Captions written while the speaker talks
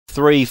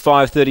3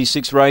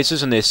 5:36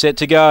 races, and they're set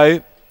to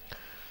go.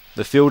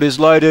 The field is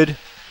loaded.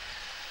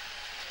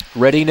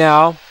 Ready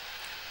now.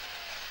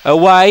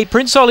 Away,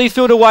 Prince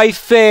Holyfield away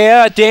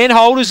fair. Dan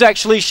Holder's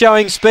actually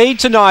showing speed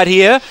tonight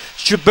here.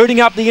 Booting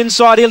up the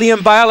inside,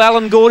 Ilium Bale.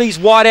 Alan Gordy's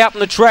wide out in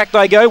the track.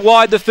 They go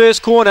wide the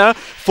first corner.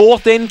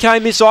 Fourth then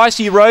came Miss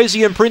Icy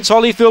Rosie, and Prince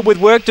Holyfield with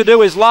work to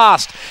do is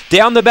last.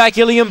 Down the back,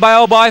 Ilium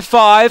Bale by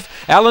 5.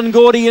 Alan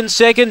Gordy in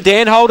second.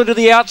 Dan Holder to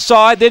the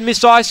outside. Then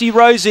Miss Icy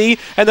Rosie,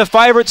 and the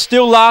favourite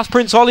still last.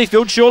 Prince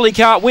Holyfield surely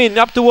can't win.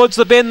 Up towards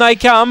the bend they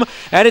come,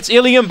 and it's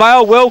Ilium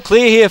Bale well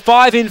clear here.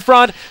 5 in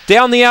front.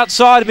 Down the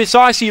outside, Miss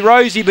Icy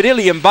Rosie, but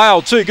Ilium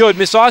Bale too good.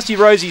 Miss Icy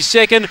Rosie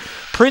second.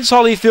 Prince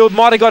Holyfield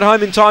might have got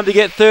home in time to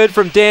get third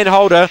from Dan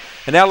Holder,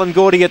 and Alan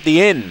Gordy at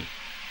the end.